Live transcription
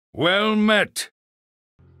Well met.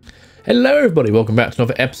 Hello everybody, welcome back to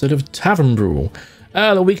another episode of Tavern Brawl,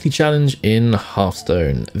 the weekly challenge in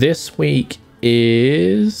Hearthstone. This week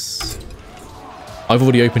is... I've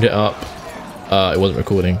already opened it up. It wasn't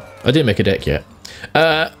recording. I didn't make a deck yet.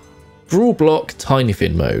 Brawl Block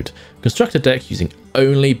Tinyfin Mode. Construct a deck using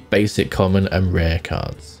only basic, common and rare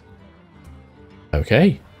cards.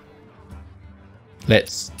 Okay.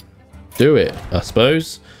 Let's do it, I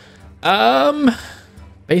suppose.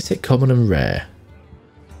 Basic, common and rare.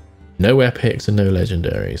 No epics and no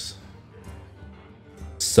legendaries.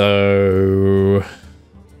 So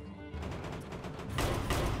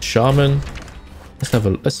Shaman.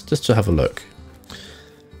 Let's just have a look.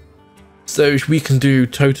 So we can do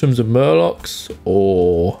totems of Murlocs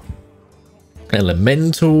or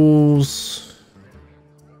elementals.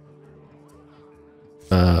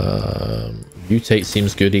 Mutate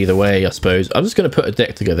seems good either way, I suppose. I'm just going to put a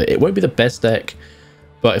deck together. It won't be the best deck,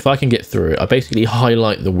 but if I can get through it, I basically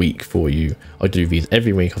highlight the week for you. I do these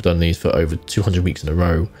every week. I've done these for over 200 weeks in a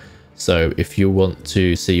row. So if you want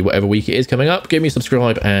to see whatever week it is coming up, give me a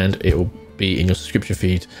subscribe and it will be in your subscription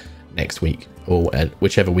feed next week, or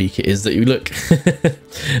whichever week it is that you look.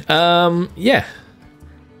 Yeah.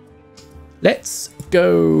 Let's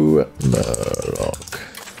go Murloc.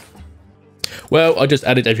 Well, I just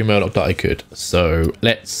added every Murloc that I could. So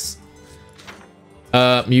let's...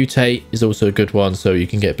 Mutate is also a good one, so you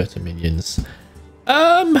can get better minions.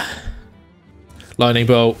 Lightning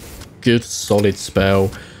Bolt, good solid spell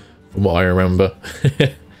from what I remember.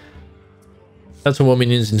 Transfer more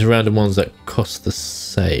minions into random ones that cost the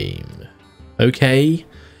same. Okay,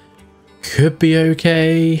 could be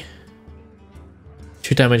okay.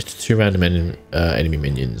 2 damage to 2 random enemy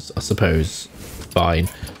minions, I suppose. Fine,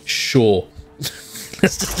 sure.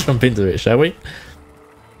 Let's just jump into it, shall we?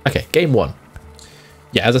 Okay, game 1.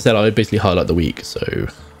 Yeah, as I said, I would basically highlight the week, so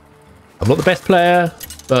I'm not the best player,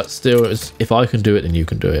 but still, if I can do it, then you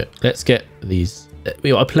can do it. Let's get these.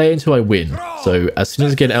 You know, I play until I win, so as soon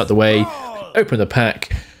as I get it out of the way, open the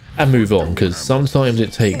pack and move on, because sometimes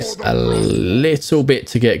it takes a little bit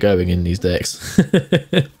to get going in these decks.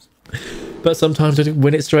 But sometimes I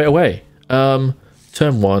win it straight away. Turn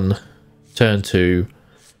 1, turn 2,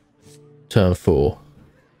 turn 4.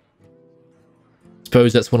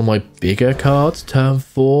 Suppose that's one of my bigger cards. Turn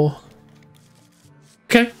 4.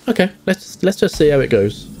 Okay. Let's just see how it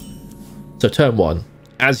goes. So turn 1,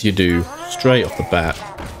 as you do, straight off the bat,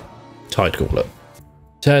 Tidecaller.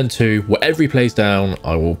 Turn 2, whatever he plays down,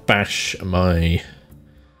 I will bash my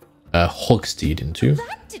Hogsteed into.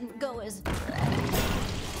 That didn't go as...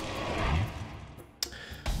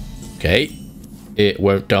 Okay, it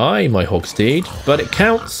won't die, my Hogsteed, but it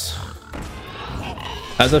counts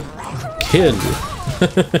as a kill.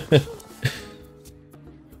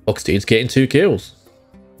 Hogsteed's getting 2 kills.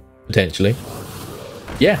 Potentially.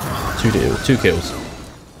 Yeah, 2 kills.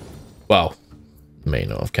 Well, may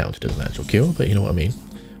not have counted as an actual kill, but you know what I mean.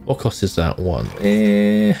 What cost is that one?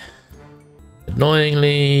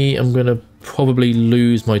 Annoyingly, I'm going to probably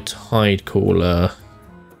lose my Tidecaller.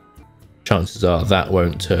 Chances are that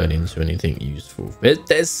won't turn into anything useful.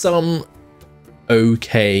 There's some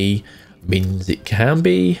okay mins it can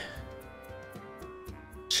be.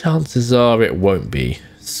 Chances are it won't be.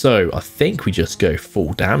 So I think we just go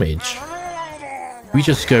full damage. We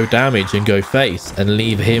just go damage and go face and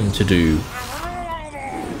leave him to do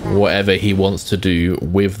whatever he wants to do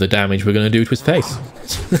with the damage we're going to do to his face.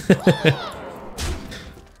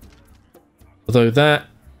 Although that,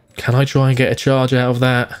 can I try and get a charge out of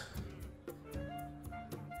that?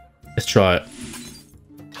 Let's try it.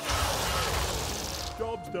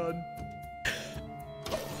 Job's done.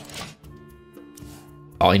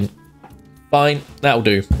 Fine, that'll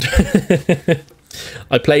do.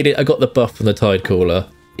 I played it, I got the buff from the Tidecaller.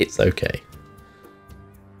 It's okay.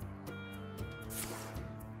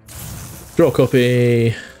 Draw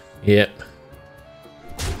copy. Yep.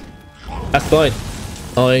 That's fine.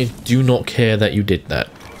 I do not care that you did that.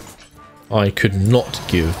 I could not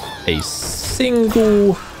give a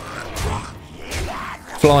single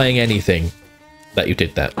flying anything that you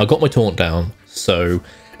did that. I got my taunt down, so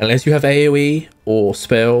unless you have AoE or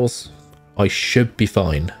spells, I should be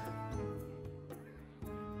fine.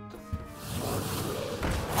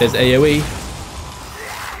 There's AoE.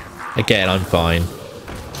 Again, I'm fine.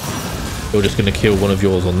 You're just going to kill one of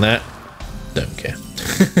yours on that. Don't care.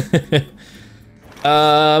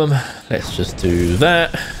 Let's just do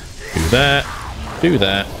that. Do that. Do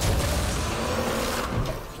that.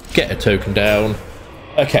 Get a token down.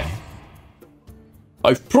 Okay.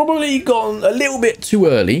 I've probably gone a little bit too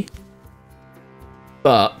early,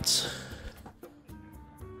 but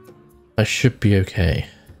I should be okay.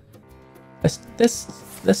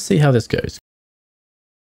 Let's see how this goes.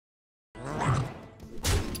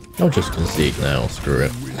 I'll just concede now. Screw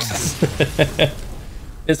it.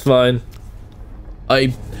 It's fine.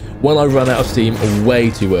 When I ran out of steam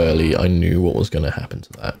way too early, I knew what was going to happen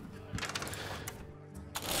to that.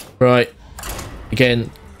 Right.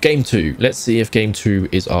 Again, game 2. Let's see if game 2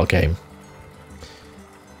 is our game.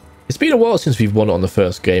 It's been a while since we've won it on the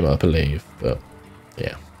first game, I believe. But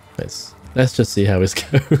yeah, let's just see how this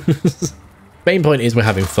goes. Main point is we're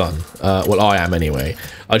having fun. Well, I am anyway.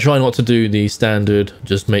 I try not to do the standard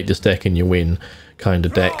just make this deck and you win kind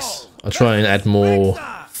of decks. I try and add more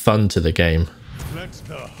fun to the game. Let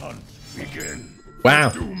the hunt begin. Wow,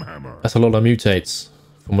 that's a lot of mutates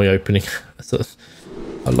for my opening. That's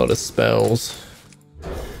a lot of spells.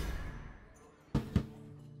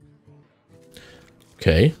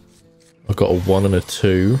 Okay, I've got a 1 and a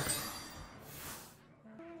 2.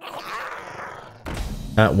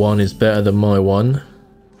 That 1 is better than my 1.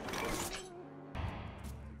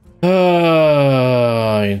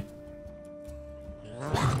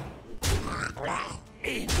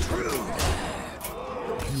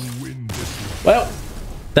 Well,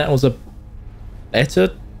 that was a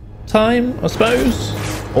better time, I suppose.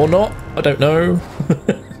 Or not, I don't know.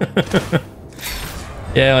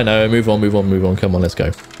 Yeah, I know. Move on, move on, move on. Come on, let's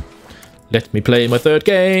go. Let me play my third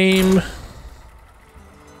game.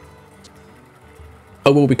 I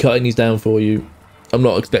will be cutting these down for you. I'm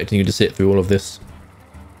not expecting you to sit through all of this.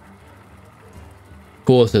 Of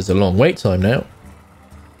course, there's a long wait time now.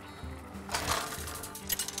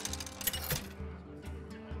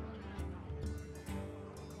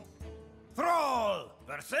 Brawl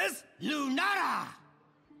versus Lunara.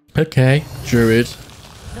 Okay, Druid.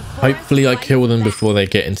 Hopefully I kill them before they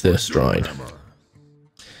get into their stride.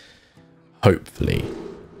 Hopefully.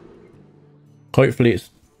 Hopefully it's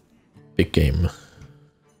big game.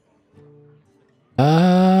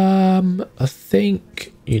 I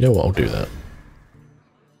think... You know what, I'll do that.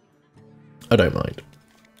 I don't mind.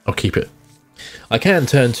 I'll keep it. I can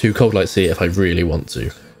turn to Cold Light Sea if I really want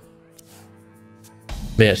to.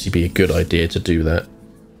 May actually be a good idea to do that.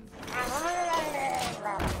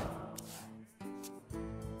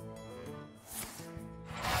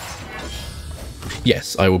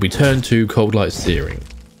 Yes, I will be turned to Cold Light Searing.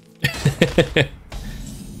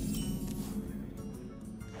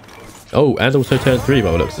 Oh, and also turn 3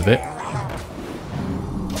 by the looks of it.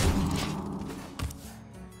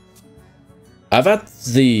 I've had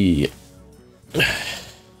the...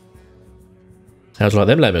 How do you like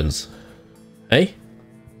them lemons? Hey?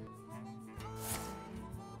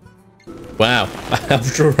 Wow,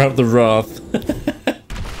 I've drawn out the wrath.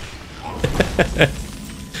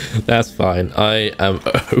 That's fine. I am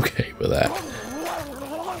okay with that.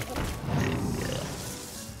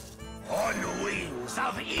 On wings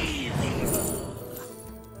of evil.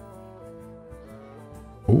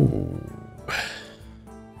 Ooh.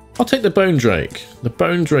 I'll take the Bone Drake. The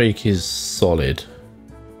Bone Drake is solid.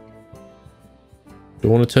 Do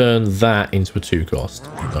I want to turn that into a 2 cost?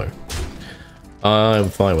 No. I'm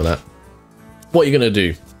fine with that. What are you going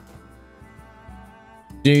to do?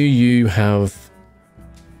 Do you have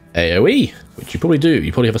AoE? Which you probably do.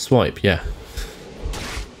 You probably have a swipe, yeah.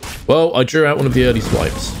 Well, I drew out one of the early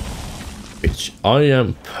swipes, which I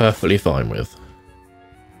am perfectly fine with.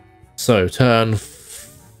 So, turn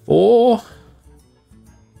 4.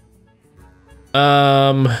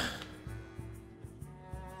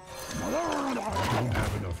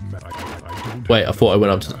 Wait, I thought I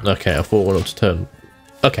went up to... Okay, I thought I went up to turn...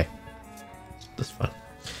 Okay. That's fine.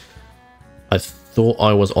 I thought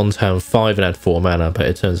I was on turn 5 and had 4 mana, but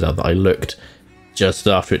it turns out that I looked just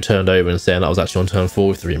after it turned over and saying that I was actually on turn 4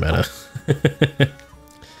 with 3 mana.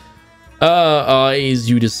 Eyes,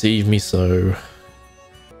 you deceive me so.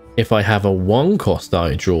 If I have a 1 cost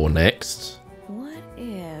I draw next, What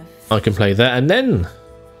if... I can play that and then...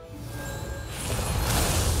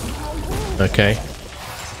 Okay.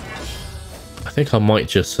 I think I might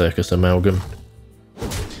just Circus Amalgam.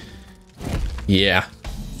 Yeah.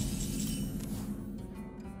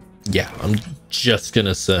 Yeah, I'm just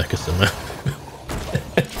gonna Circus Amalgam.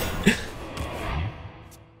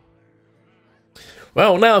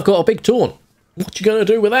 Well, now I've got a big taunt. What you gonna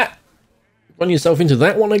do with that? Run yourself into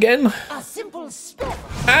that one again? A simple spell.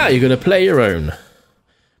 Ah, you're gonna play your own.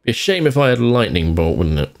 Be a shame if I had Lightning Bolt,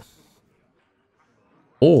 wouldn't it?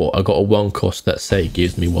 Or I got a 1 cost that say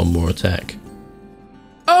gives me 1 more attack.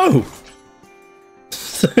 Oh!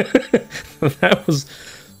 That was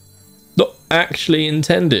not actually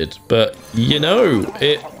intended, but you know,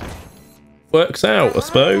 it works out, I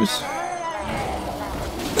suppose.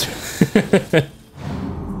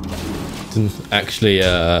 Didn't actually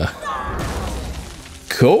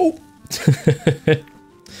Cool.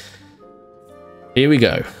 Here we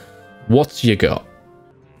go. What you got?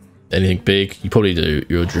 Anything big? You probably do.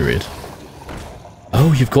 You're a druid.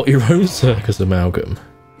 Oh, you've got your own circus amalgam.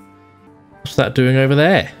 What's that doing over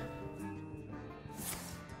there?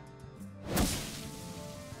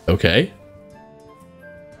 Okay.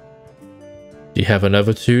 Do you have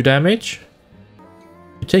another 2 damage?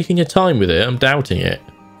 You're taking your time with it. I'm doubting it.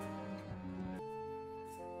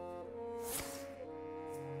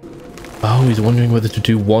 Oh, he's wondering whether to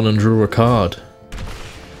do 1 and draw a card.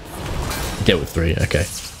 Dealt with 3. Okay.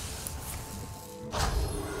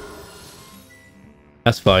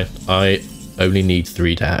 That's fine. I only need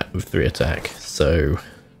 3 attack. So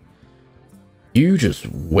you just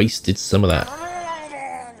wasted some of that.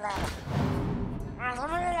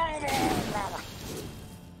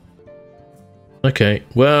 Okay,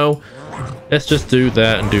 well, let's just do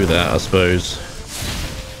that and do that, I suppose.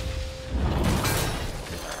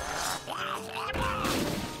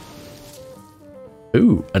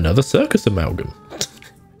 Ooh, another circus amalgam.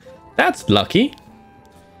 That's lucky.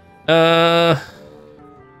 I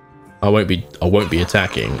won't be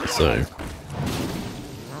attacking, so.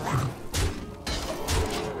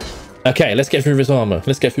 Okay, let's get through this armor.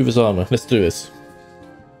 Let's do this.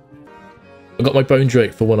 I've got my Bone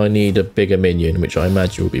Drake for when I need a bigger minion, which I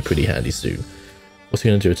imagine will be pretty handy soon. What's he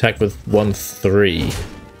going to do? Attack with 1/3.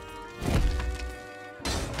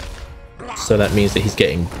 So that means that he's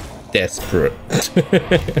getting desperate.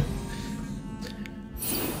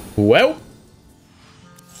 Well.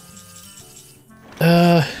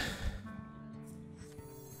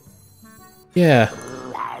 Yeah.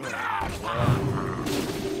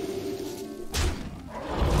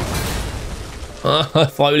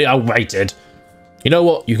 Finally, I waited. You know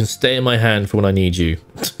what? You can stay in my hand for when I need you.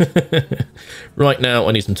 Right now,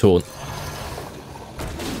 I need some taunt.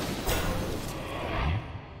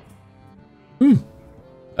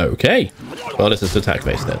 Okay. Well, let's just attack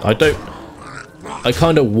base then. I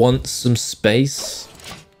kind of want some space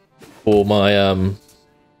for my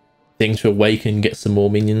thing to awaken and get some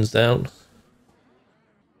more minions down.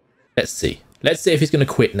 Let's see. Let's see if he's going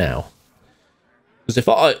to quit now. Because if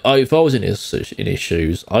I was in his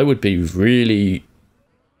shoes, I would be really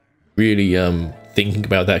thinking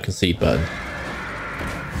about that concede button.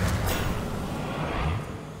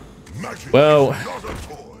 Well,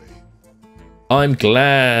 I'm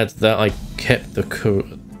glad that I kept the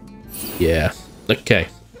yeah. Okay.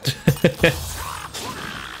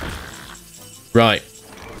 Right.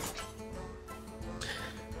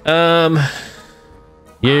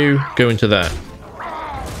 You go into that.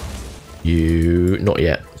 You not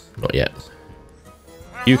yet.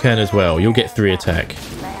 You can as well. You'll get 3 attack.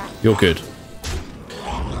 You're good.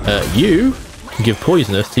 You can give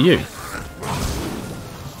poisonous to you.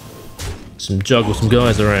 Juggle some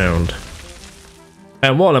guys around.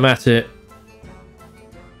 And while I'm at it,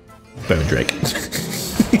 Bone Drake.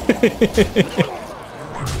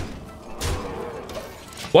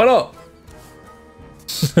 Why not?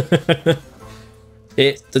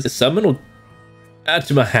 Does it summon or add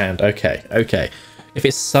to my hand? Okay. If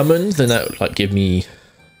it's summoned, then that would like give me.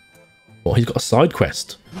 Well, he's got a side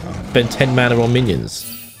quest. Spend 10 mana on minions.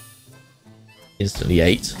 Instantly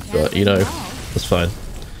 8, but you know, that's fine.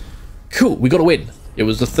 Cool, we got a win. It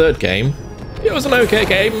was the 3rd game. It was an okay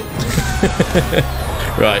game.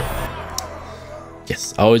 Right.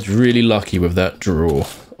 Yes, I was really lucky with that draw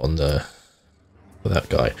on the for that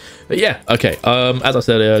guy. But yeah, okay. As I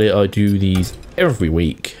said earlier, I do these every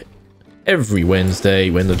week, every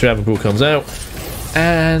Wednesday when the Tavern Brawl comes out.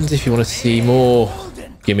 And if you want to see more,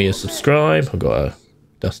 give me a subscribe. I've got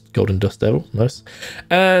a golden dust devil, nice.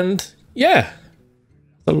 And yeah,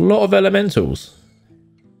 a lot of elementals.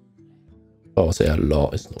 Oh, I'll say a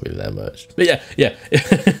lot. It's not really that much, but yeah.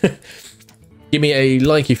 Give me a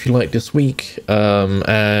like if you like this week,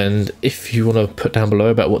 and if you want to put down below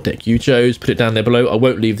about what deck you chose, put it down there below. I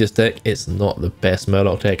won't leave this deck. It's not the best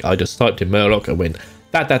Murloc deck. I just typed in Murloc and went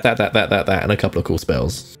that, and a couple of cool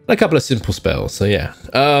spells, and a couple of simple spells. So yeah,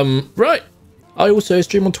 right. I also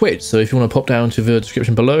stream on Twitch, so if you want to pop down to the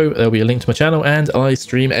description below, there'll be a link to my channel, and I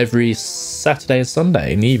stream every Saturday and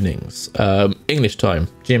Sunday in the evenings, English time,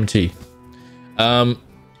 GMT.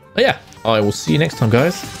 Yeah, I will see you next time,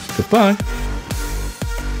 guys. Goodbye.